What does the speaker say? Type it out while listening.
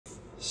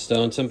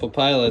Stone Temple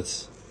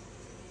Pilots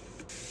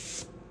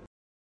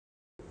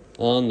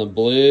on the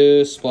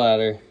blue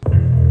splatter.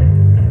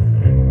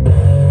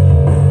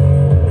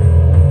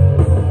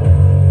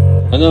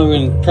 I know I'm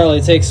going to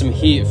probably take some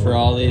heat for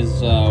all these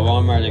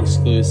Walmart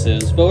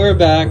exclusives, but we're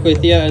back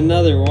with yet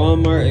another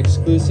Walmart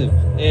exclusive.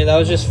 And I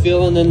was just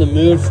feeling in the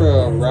mood for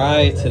a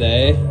rye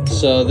today.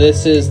 So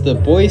this is the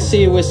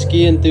Boise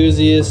Whiskey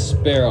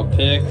Enthusiast Barrel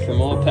Pick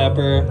from Old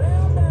Pepper.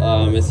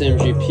 It's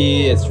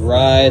MGP, it's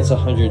rye, it's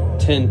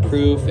 110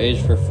 proof,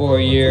 aged for 4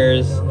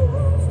 years.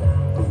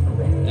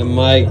 And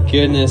my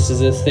goodness, is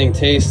this thing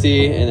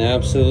tasty and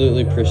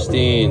absolutely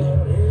pristine.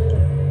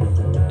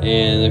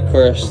 And of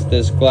course,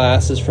 this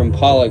glass is from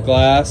Pollock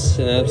Glass,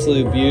 an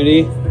absolute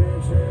beauty.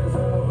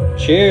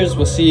 Cheers,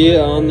 we'll see you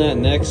on that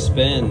next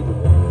spin.